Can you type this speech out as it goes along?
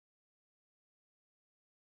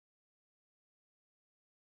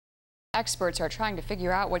Experts are trying to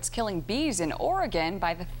figure out what's killing bees in Oregon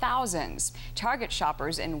by the thousands. Target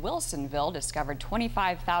shoppers in Wilsonville discovered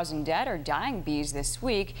 25,000 dead or dying bees this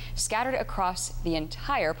week, scattered across the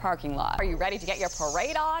entire parking lot. Are you ready to get your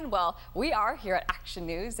parade on? Well, we are here at Action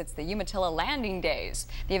News. It's the Umatilla Landing Days.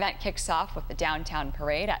 The event kicks off with the downtown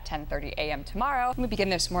parade at 10:30 a.m. tomorrow. We begin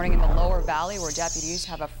this morning in the Lower Valley, where deputies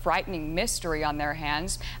have a frightening mystery on their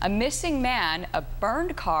hands. A missing man, a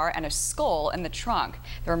burned car, and a skull in the trunk.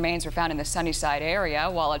 The remains were found in the Sunnyside area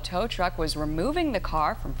while a tow truck was removing the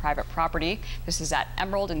car from private property. This is at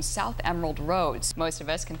Emerald and South Emerald Roads. Most of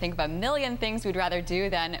us can think of a million things we'd rather do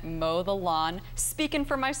than mow the lawn. Speaking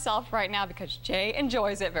for myself right now because Jay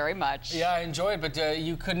enjoys it very much. Yeah, I enjoy it, but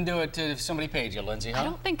you couldn't do it if somebody paid you, Lindsay, huh? I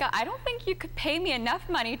don't think you could pay me enough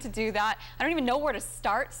money to do that. I don't even know where to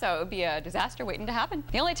start, so it would be a disaster waiting to happen.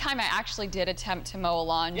 The only time I actually did attempt to mow a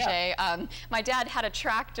lawn, Jay, my dad had a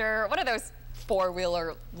tractor, one of those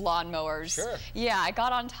four-wheeler lawnmowers. Sure. Yeah, I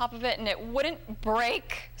got on top of it and it wouldn't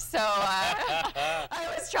break, so I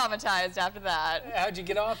was traumatized after that. How'd you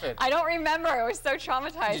get off it? I don't remember. It was so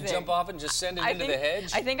traumatizing. Did you jump off and just send it into the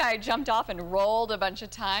hedge? I think I jumped off and rolled a bunch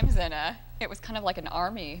of times, and it was kind of like an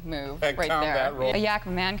army move right there. Roll. A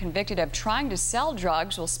Yakima man convicted of trying to sell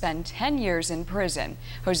drugs will spend 10 years in prison.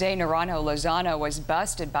 Jose Naranjo Lozano was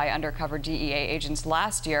busted by undercover DEA agents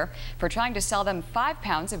last year for trying to sell them 5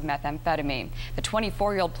 pounds of methamphetamine. The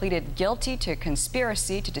 24-year-old pleaded guilty to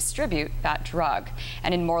conspiracy to distribute that drug.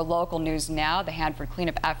 And in more local news now, the Hanford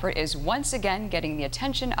cleanup effort is once again getting the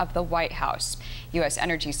attention of the White House. U.S.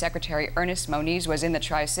 Energy Secretary Ernest Moniz was in the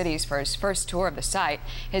Tri-Cities for his first tour of the site.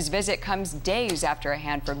 His visit comes days after a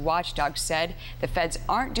Hanford watchdog said the feds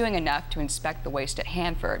aren't doing enough to inspect the waste at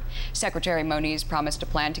Hanford. Secretary Moniz promised a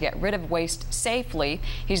plan to get rid of waste safely.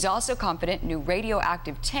 He's also confident new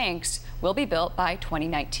radioactive tanks will be built by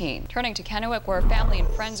 2019. Turning to Kennewick, where family and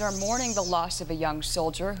friends are mourning the loss of a young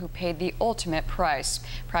soldier who paid the ultimate price.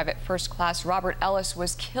 Private First Class Robert Ellis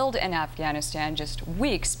was killed in Afghanistan just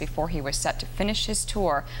weeks before he was set to finish his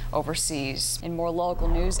tour overseas. In more local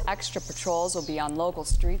news, extra patrols will be on local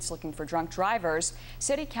streets looking for drunk drivers.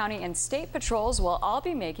 City, county, and state patrols will all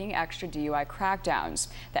be making extra DUI crackdowns.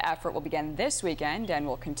 The effort will begin this weekend and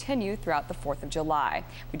will continue throughout the 4th of July.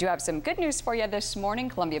 We do have some good news for you this morning.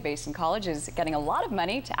 Columbia Basin College is getting a lot of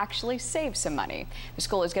money to actually save some money. The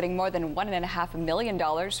school is getting more than $1.5 million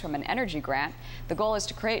from an energy grant. The goal is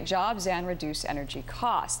to create jobs and reduce energy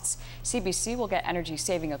costs. CBC will get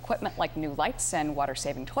energy-saving equipment like new lights and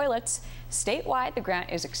water-saving toilets. Statewide, the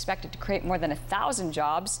grant is expected to create more than 1,000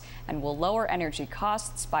 jobs and will lower energy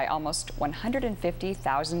costs by almost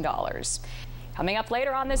 $150,000. Coming up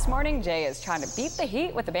later on this morning, Jay is trying to beat the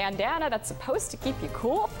heat with a bandana that's supposed to keep you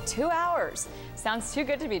cool for 2 hours. Sounds too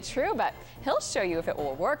good to be true, but he'll show you if it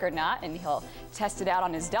will work or not, and he'll test it out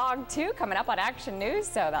on his dog too, coming up on Action News,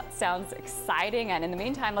 so that sounds exciting. And in the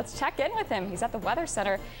meantime, let's check in with him. He's at the Weather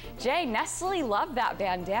Center. Jay, Nestle loved that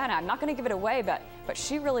bandana. I'm not going to give it away, but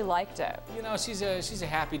she really liked it. You know, she's a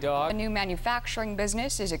happy dog. A new manufacturing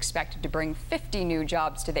business is expected to bring 50 new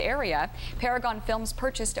jobs to the area. Paragon Films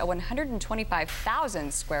purchased a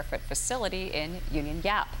 125,000 square foot facility in Union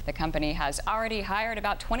Gap. The company has already hired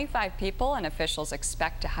about 25 people, and officials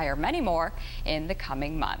expect to hire many more in the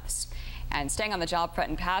coming months. And staying on the job front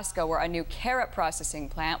in Pasco, where a new carrot processing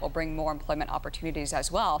plant will bring more employment opportunities as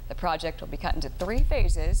well. The project will be cut into 3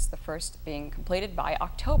 phases, the first being completed by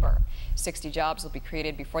October. 60 jobs will be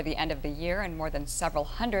created before the end of the year, and more than several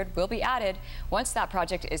hundred will be added once that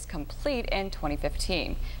project is complete in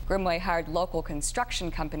 2015. Grimway hired local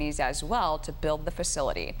construction companies as well to build the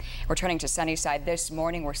facility. Returning to Sunnyside this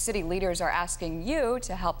morning, where city leaders are asking you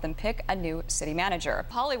to help them pick a new city manager.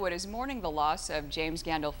 Hollywood is mourning the loss of James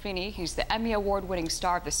Gandolfini. He's the Emmy Award-winning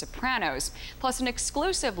star of The Sopranos, plus an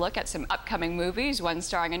exclusive look at some upcoming movies, one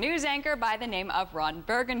starring a news anchor by the name of Ron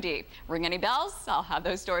Burgundy. Ring any bells? I'll have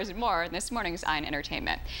those stories and more in this morning's Ion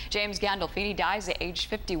Entertainment. James Gandolfini dies at age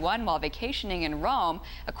 51 while vacationing in Rome.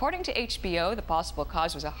 According to HBO, the possible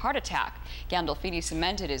cause was a heart attack. Gandolfini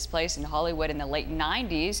cemented his place in Hollywood in the late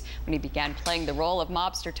 90s when he began playing the role of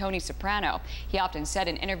mobster Tony Soprano. He often said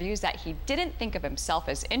in interviews that he didn't think of himself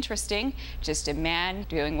as interesting, just a man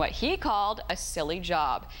doing what he called a silly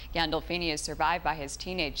job. Gandolfini is survived by his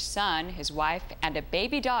teenage son, his wife, and a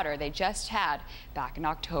baby daughter they just had back in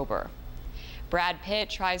October. Brad Pitt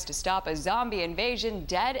tries to stop a zombie invasion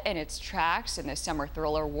dead in its tracks in the summer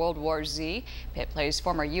thriller World War Z. Pitt plays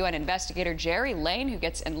former UN investigator Jerry Lane, who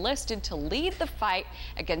gets enlisted to lead the fight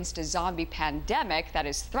against a zombie pandemic that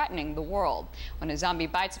is threatening the world. When a zombie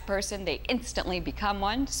bites a person, they instantly become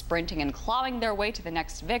one, sprinting and clawing their way to the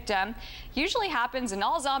next victim. Usually happens in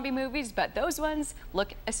all zombie movies, but those ones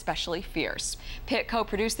look especially fierce. Pitt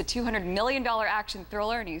co-produced the $200 million action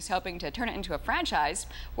thriller, and he's hoping to turn it into a franchise.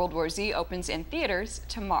 World War Z opens in theaters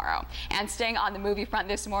tomorrow. And staying on the movie front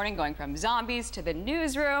this morning, going from zombies to the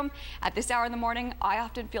newsroom. At this hour in the morning, I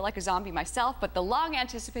often feel like a zombie myself, but the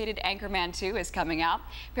long-anticipated Anchorman 2 is coming out.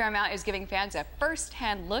 Paramount is giving fans a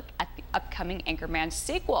first-hand look at the upcoming Anchorman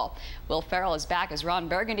sequel. Will Ferrell is back as Ron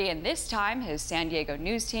Burgundy, and this time his San Diego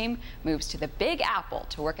news team moves to the Big Apple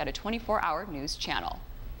to work at a 24-hour news channel.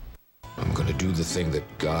 I'm gonna do the thing that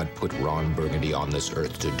God put Ron Burgundy on this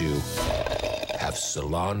earth to do. Have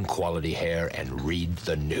salon-quality hair and read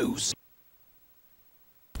the news.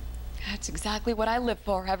 That's exactly what I live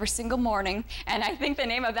for every single morning. And I think the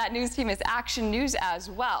name of that news team is Action News as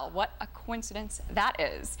well. What a coincidence that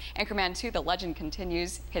is. Anchorman 2, The Legend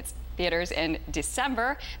Continues, hits theaters in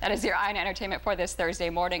December. That is your Eye on Entertainment for this Thursday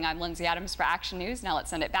morning. I'm Lindsey Adams for Action News. Now let's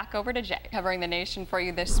send it back over to Jay. Covering the nation for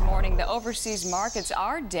you this morning, the overseas markets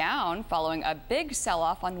are down following a big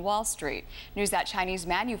sell-off on Wall Street. News that Chinese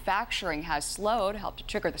manufacturing has slowed helped to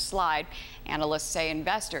trigger the slide. Analysts say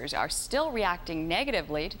investors are still reacting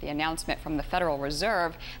negatively to the announcement from the Federal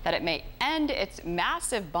Reserve that it may end its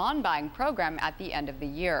massive bond buying program at the end of the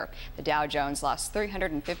year. The Dow Jones lost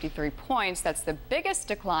 353 points. That's the biggest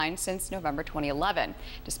decline since November 2011.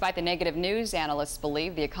 Despite the negative news, analysts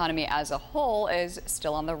believe the economy as a whole is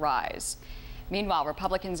still on the rise. Meanwhile,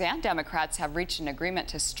 Republicans and Democrats have reached an agreement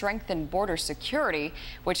to strengthen border security,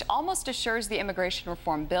 which almost assures the immigration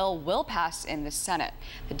reform bill will pass in the Senate.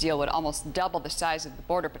 The deal would almost double the size of the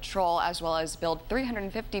Border Patrol, as well as build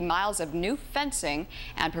 350 miles of new fencing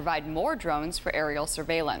and provide more drones for aerial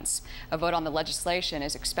surveillance. A vote on the legislation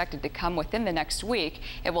is expected to come within the next week.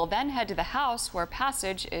 It will then head to the House, where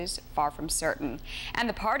passage is far from certain. And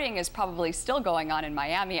the partying is probably still going on in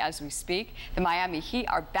Miami as we speak. The Miami Heat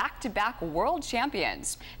are back-to-back world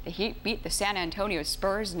champions. The Heat beat the San Antonio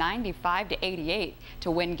Spurs 95-88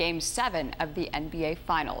 to win Game 7 of the NBA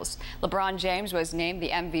Finals. LeBron James was named the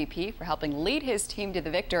MVP for helping lead his team to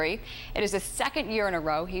the victory. It is the second year in a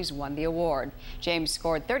row he's won the award. James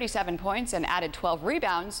scored 37 points and added 12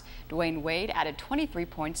 rebounds. Dwayne Wade added 23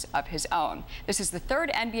 points of his own. This is the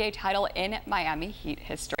third NBA title in Miami Heat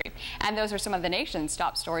history. And those are some of the nation's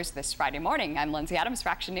top stories this Friday morning. I'm Lindsey Adams for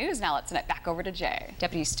Action News. Now let's send it back over to Jay.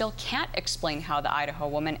 Deputies still can't explain how the Idaho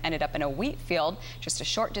woman ended up in a wheat field just a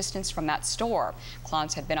short distance from that store.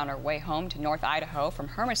 Clance had been on her way home to North Idaho from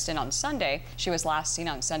Hermiston on Sunday. She was last seen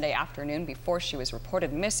on Sunday afternoon before she was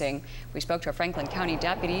reported missing. We spoke to a Franklin County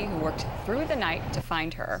deputy who worked through the night to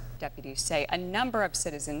find her. Deputies say a number of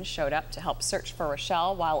citizens showed up to help search for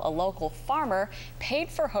Rochelle, while a local farmer paid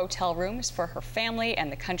for hotel rooms for her family,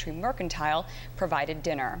 and the Country Mercantile provided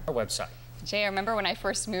dinner. Our website. Jay, I remember when I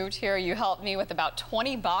first moved here, you helped me with about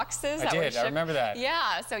 20 boxes. I did. I remember that.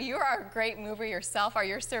 Yeah, so you are a great mover yourself. Are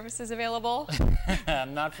your services available?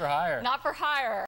 Not for hire. Not for hire.